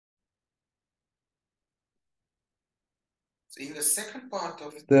In the second part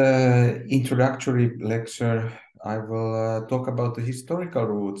of the introductory lecture, I will talk about the historical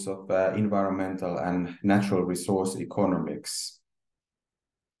roots of environmental and natural resource economics.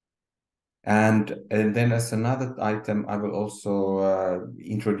 And then as another item, I will also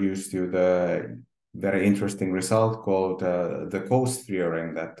introduce you the very interesting result called the Coase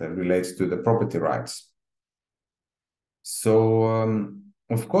theorem that relates to the property rights. So,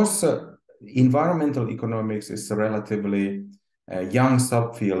 of course, environmental economics is a relatively young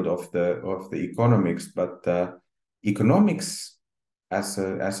subfield of the economics, but economics as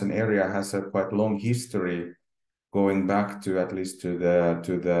an area has a quite long history, going back to at least to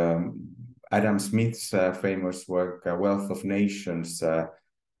the Adam Smith's famous work Wealth of Nations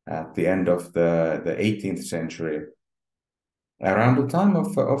at the end of the 18th century. Around the time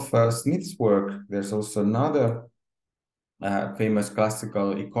of Smith's work, there's also another famous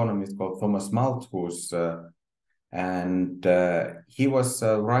classical economist called Thomas Malthus, and he was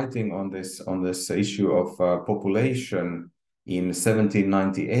writing on this issue of population in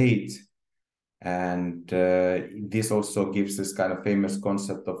 1798, and this also gives this kind of famous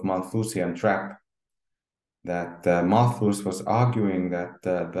concept of Malthusian trap. That Malthus was arguing that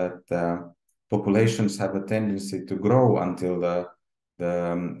populations have a tendency to grow until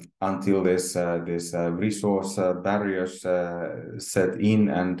this resource barriers set in,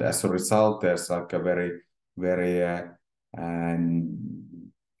 and as a result, there's like a very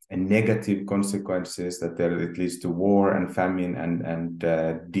negative consequences that it leads to war and famine and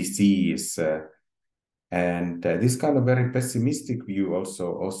disease. And this kind of very pessimistic view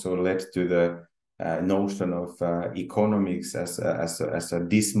also led to the notion of economics as a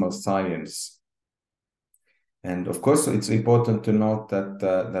dismal science. And of course, it's important to note that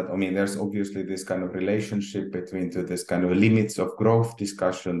I mean, there's obviously this kind of relationship between to this kind of limits of growth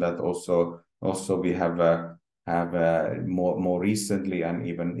discussion that also we have more recently, and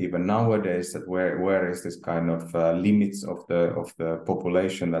even nowadays, that where is this kind of limits of the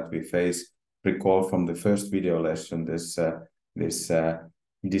population that we face. Recall from the first video lesson this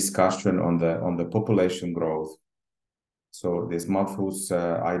discussion on the population growth. So these Malthus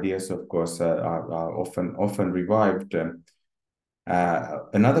ideas, of course, are often revived.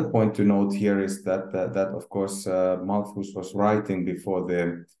 Another point to note here is that of course Malthus was writing before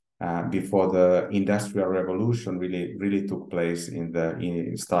the Industrial Revolution really took place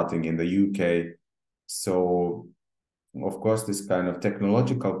starting in the UK. So of course this kind of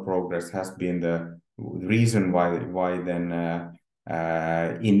technological progress has been the reason why then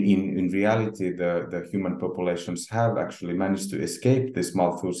in reality the human populations have actually managed to escape this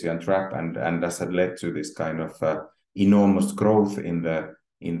Malthusian trap, and that had led to this kind of enormous growth in the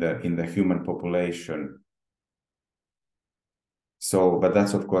human population. So, but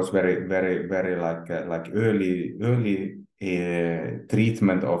that's of course very like early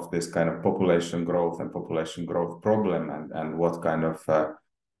treatment of this kind of population growth and population growth problem, and what kind of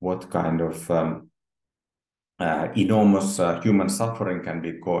enormous human suffering can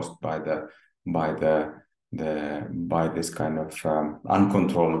be caused by this kind of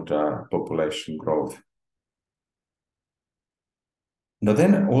uncontrolled population growth. Now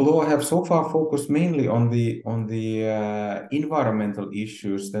then, although I have so far focused mainly on the environmental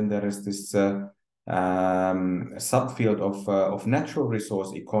issues, then there is this subfield of natural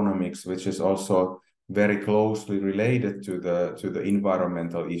resource economics, which is also very closely related to the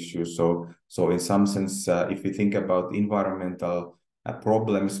environmental issues. So in some sense, if we think about environmental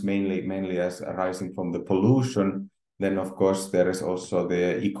problems mainly as arising from the pollution, then of course there is also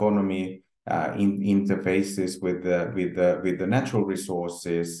the economy interfaces with the natural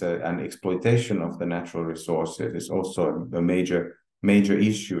resources, and exploitation of the natural resources is also a major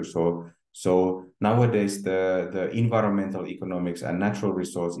issue. So nowadays the environmental economics and natural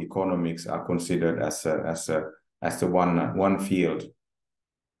resource economics are considered as a one field.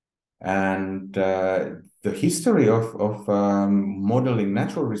 And the history of modeling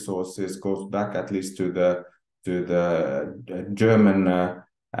natural resources goes back at least to the German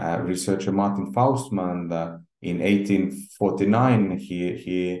researcher Martin Faustmann. In 1849,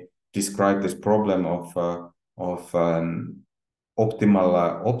 he described this problem of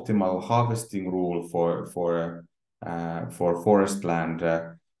optimal harvesting rule for forest land,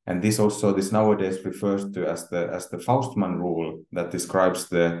 and this nowadays refers to as the Faustmann rule, that describes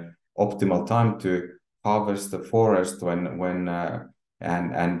the optimal time to harvest the forest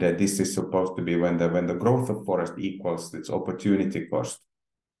and this is supposed to be when the growth of forest equals its opportunity cost.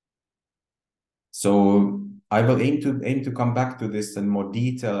 So I will aim to come back to this in more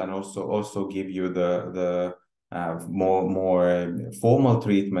detail, and also give you the more formal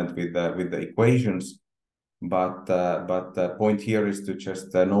treatment with the equations. But the point here is to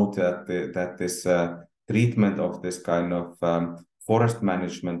just note that this treatment of this kind of forest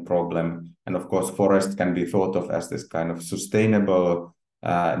management problem, and of course, forest can be thought of as this kind of sustainable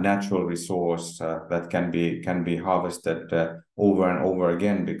natural resource that can be harvested over and over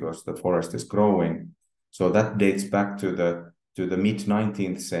again because the forest is growing. So that dates back to the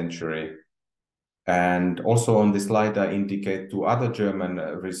mid-19th century. And also on this slide, I indicate two other German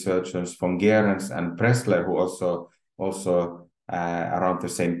researchers, von Gehrens and Pressler, who also around the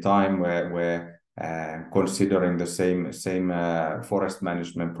same time were considering the same forest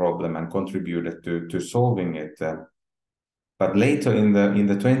management problem and contributed to solving it. But later in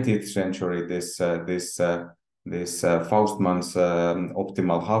the 20th century, this Faustmann's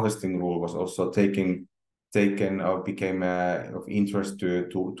optimal harvesting rule was also taken or became of interest to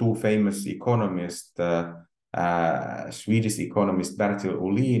two famous economists, Swedish economist Bertil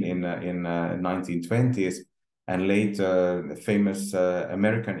Ohlin in 1920s, and later the famous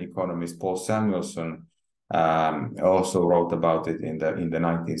American economist Paul Samuelson also wrote about it in the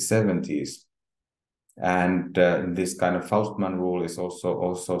 1970s. And this kind of Faustmann rule is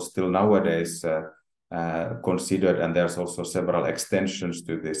also still nowadays considered, and there's also several extensions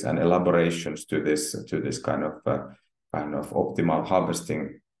to this and elaborations to this kind of optimal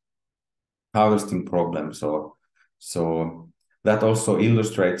harvesting problem. So that also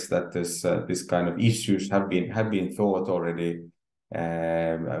illustrates that this kind of issues have been thought already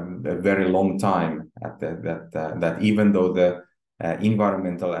a very long time. That even though the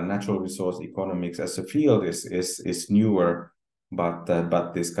environmental and natural resource economics as a field is newer,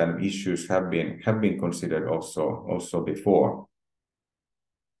 but these kind of issues have been considered also before.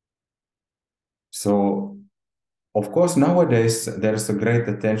 So, of course, nowadays there's a great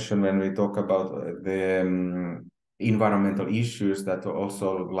attention when we talk about the environmental issues, that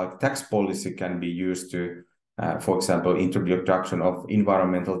also like tax policy can be used to, for example, introduction of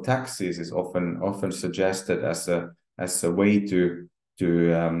environmental taxes is often suggested as a way to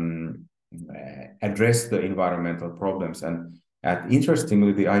address the environmental problems. And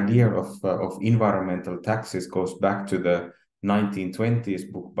interestingly, the idea of environmental taxes goes back to the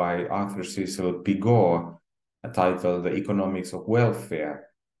 1920s book by Arthur Cecil Pigou, titled The Economics of Welfare.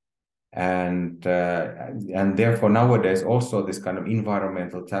 And therefore nowadays also this kind of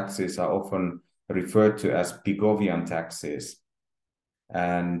environmental taxes are often referred to as Pigovian taxes.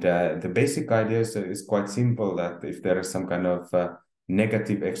 And the basic idea is quite simple, that if there is some kind of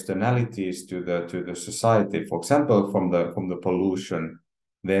negative externalities to the society, for example, from the pollution,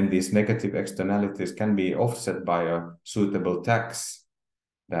 then these negative externalities can be offset by a suitable tax.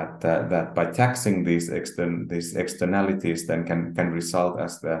 That by taxing these externalities then can result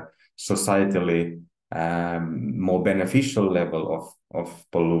as the societally more beneficial level of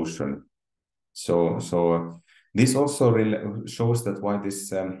pollution. So this also shows that why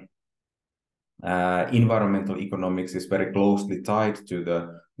this environmental economics is very closely tied to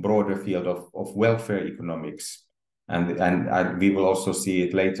the broader field of welfare economics. And we will also see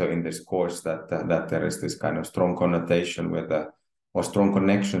it later in this course that there is this kind of strong connotation or strong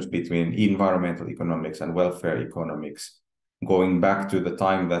connections between environmental economics and welfare economics, going back to the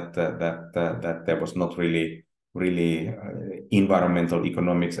time that there was not really environmental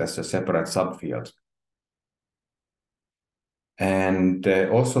economics as a separate subfield. And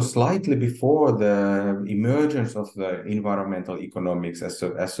also slightly before the emergence of the environmental economics as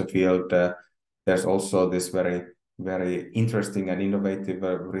a field, there's also this very, very interesting and innovative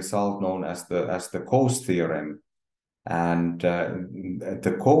result known as the Coase theorem. And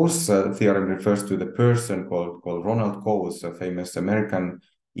the Coase theorem refers to the person called Ronald Coase, a famous American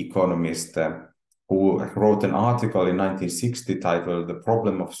economist who wrote an article in 1960 titled "The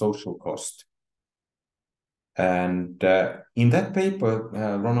Problem of Social Cost." And in that paper,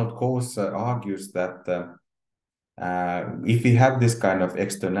 Ronald Coase argues that if we have this kind of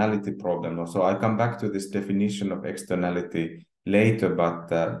externality problem, so I come back to this definition of externality later,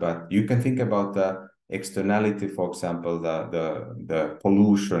 but you can think about the externality, for example, the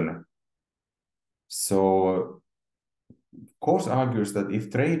pollution. So Coase argues that if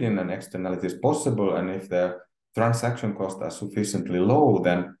trading an externality is possible and if the transaction costs are sufficiently low,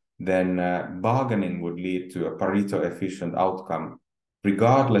 then bargaining would lead to a Pareto efficient outcome,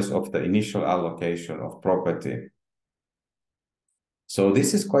 regardless of the initial allocation of property. So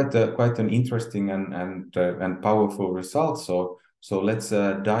this is quite an interesting and powerful result. So let's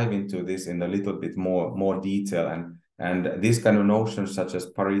dive into this in a little bit more detail, and these kind of notions such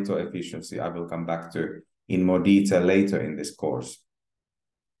as Pareto efficiency I will come back to in more detail later in this course.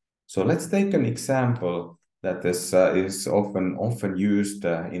 So let's take an example that is often used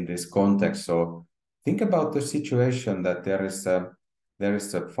in this context. So think about the situation that there is a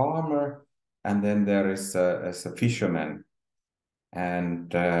farmer, and then there is a fisherman,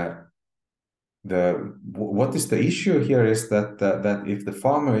 and what is the issue here is that if the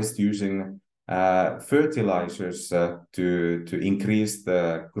farmer is using fertilizers to increase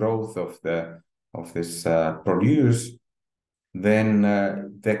the growth of this produce, then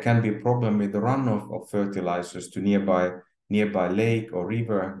there can be a problem with the runoff of fertilizers to nearby lake or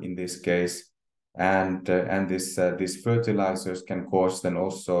river in this case, and these fertilizers can cause then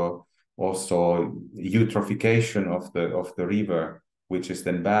also eutrophication of the river, which is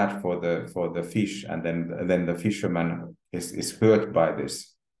then bad for the fish, and then the fisherman is hurt by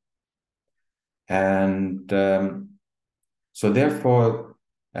this. And so therefore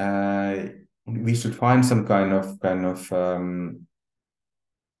we should find some kind of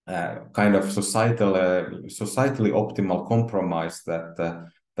societally optimal compromise that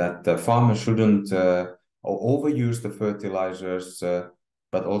the farmer shouldn't overuse the fertilizers,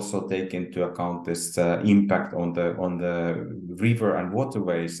 but also take into account this impact on the river and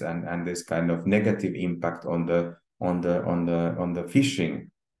waterways, and this kind of negative impact on the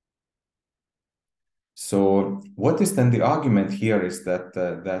fishing. So what is then the argument here is that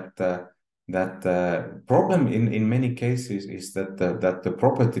problem in many cases is that the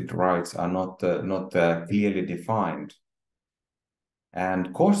property rights are not clearly defined.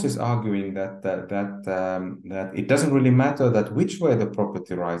 And Coase is arguing that it doesn't really matter that which way the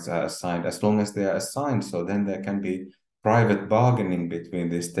property rights are assigned, as long as they are assigned. So then there can be private bargaining between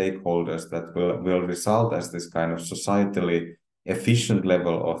the stakeholders that will result as this kind of societally efficient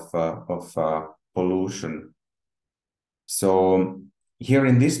level of pollution. So here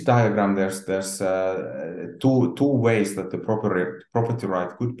in this diagram, there's two ways that the property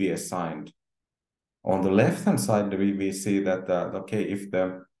right could be assigned. On the left-hand side, we see that okay, if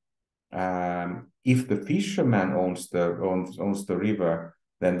the fisherman owns the river,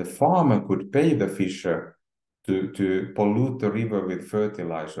 then the farmer could pay the fisher to pollute the river with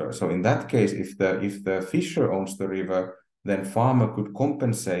fertilizer. So in that case, if the fisher owns the river, then farmer could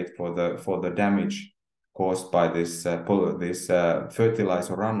compensate for the damage caused by this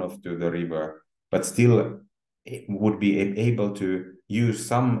fertilizer runoff to the river, but still it would be able to use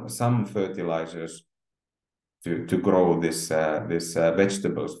some fertilizers to grow this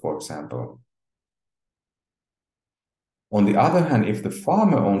vegetables, for example. On the other hand, if the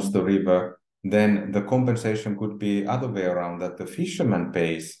farmer owns the river, then the compensation could be other way around, that the fisherman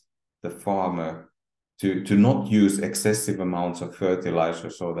pays the farmer to not use excessive amounts of fertilizer,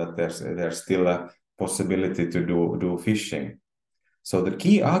 so that there's still a possibility to do fishing. So the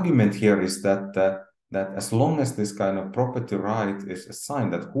key argument here is that as long as this kind of property right is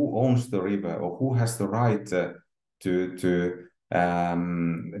assigned, that who owns the river or who has the right to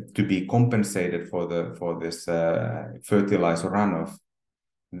be compensated for this fertilizer runoff,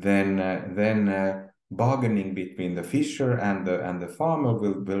 then bargaining between the fisher and the farmer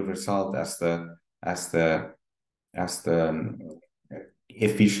will result as the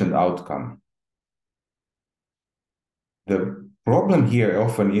efficient outcome. The problem here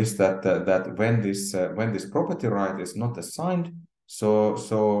often is that when this property right is not assigned, so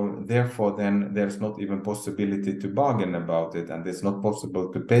therefore then there's not even possibility to bargain about it, and it's not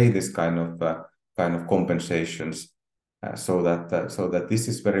possible to pay this kind of compensations. So that this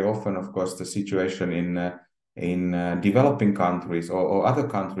is very often, of course, the situation in developing countries or other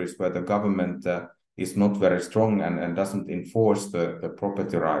countries where the government is not very strong and doesn't enforce the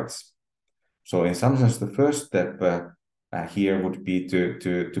property rights. So in some sense, the first step here would be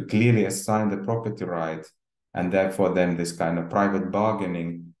to clearly assign the property right, and therefore then this kind of private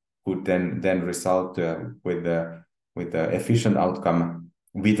bargaining could then result with the efficient outcome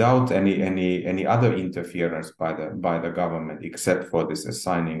without any other interference by the government, except for this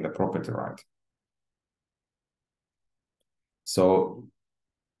assigning the property right. So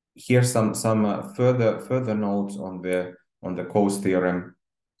here's some further notes on the Coase theorem.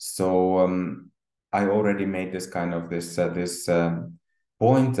 So I already made this kind of this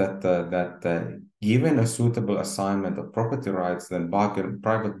point that given a suitable assignment of property rights, then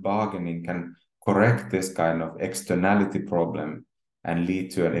private bargaining can correct this kind of externality problem and lead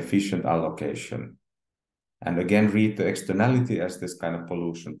to an efficient allocation. And again, read the externality as this kind of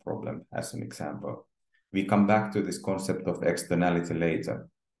pollution problem as an example. We come back to this concept of externality later.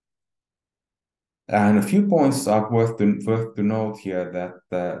 And a few points are worth to note here that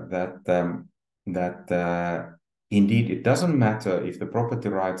indeed it doesn't matter if the property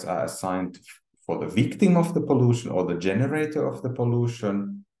rights are assigned for the victim of the pollution or the generator of the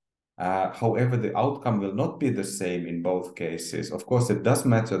pollution. However, the outcome will not be the same in both cases. Of course, it does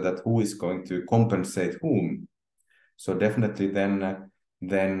matter that who is going to compensate whom. So definitely, then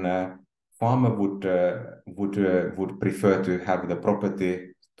farmer would prefer to have the property.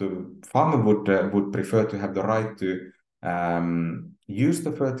 Farmer would prefer to have the right to use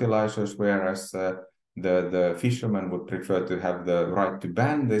the fertilizers, whereas the fisherman would prefer to have the right to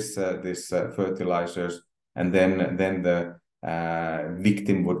ban this fertilizers, and then the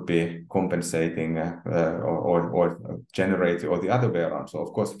victim would be compensating or generating, or the other way around. So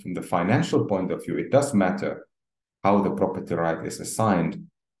of course, from the financial point of view, it does matter how the property right is assigned.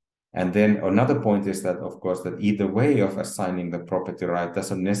 And then another point is that, of course, that either way of assigning the property right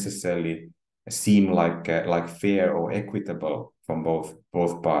doesn't necessarily seem like fair or equitable from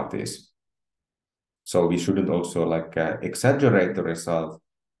both parties. So we shouldn't also exaggerate the result.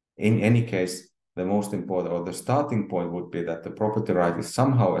 In any case, the most important, or the starting point, would be that the property right is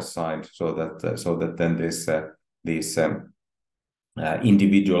somehow assigned, so that then these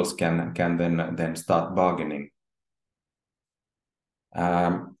individuals can then start bargaining.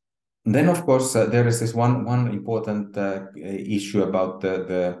 Then, of course, there is this one important issue about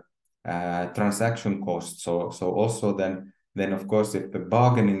the transaction cost. So also then of course, if the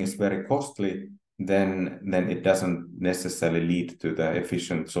bargaining is very costly, then it doesn't necessarily lead to the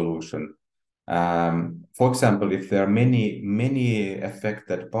efficient solution. For example, if there are many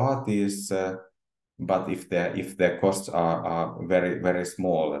affected parties, but if their costs are very, very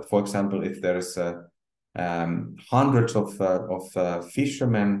small. For example, if there is hundreds of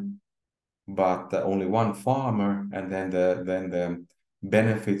fishermen, but only one farmer, and then the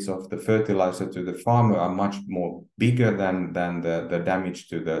benefits of the fertilizer to the farmer are much more bigger than the damage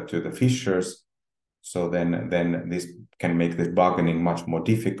to the fishers. So then this can make this bargaining much more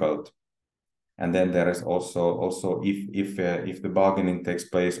difficult. And then there is also if the bargaining takes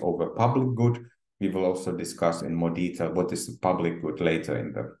place over public good, we will also discuss in more detail what is the public good later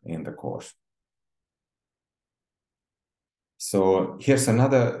in the course. So here's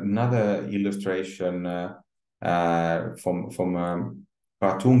another illustration from a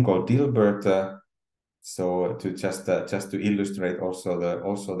cartoon called Dilbert. So to just to illustrate also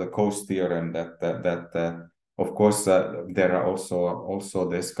the Coase theorem, that of course there are also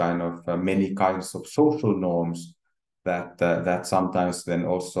this kind of many kinds of social norms that sometimes then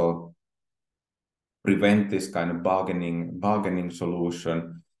also prevent this kind of bargaining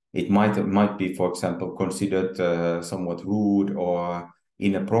solution. It might be, for example, considered somewhat rude or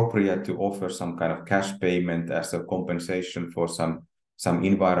inappropriate to offer some kind of cash payment as a compensation for some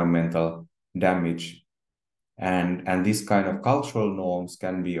environmental damage. And this kind of cultural norms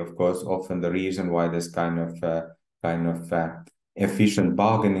can be, of course, often the reason why this kind of efficient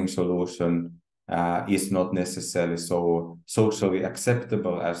bargaining solution is not necessarily so socially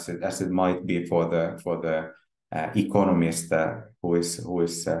acceptable as it might be for the economist who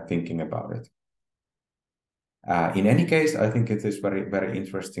is thinking about it. In any case, I think it is very, very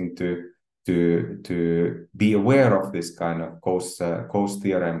interesting to be aware of this kind of Coase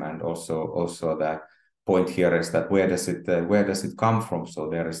theorem, and also that point here is that where does it come from? So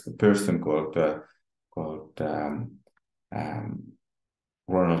there is the person called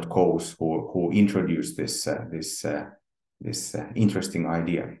Ronald Coase who introduced this interesting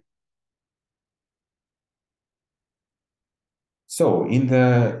idea. So in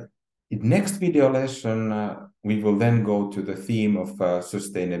the next video lesson, we will then go to the theme of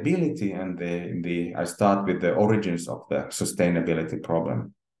sustainability, and I start with the origins of the sustainability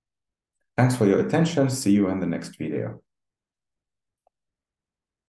problem. Thanks for your attention. See you in the next video.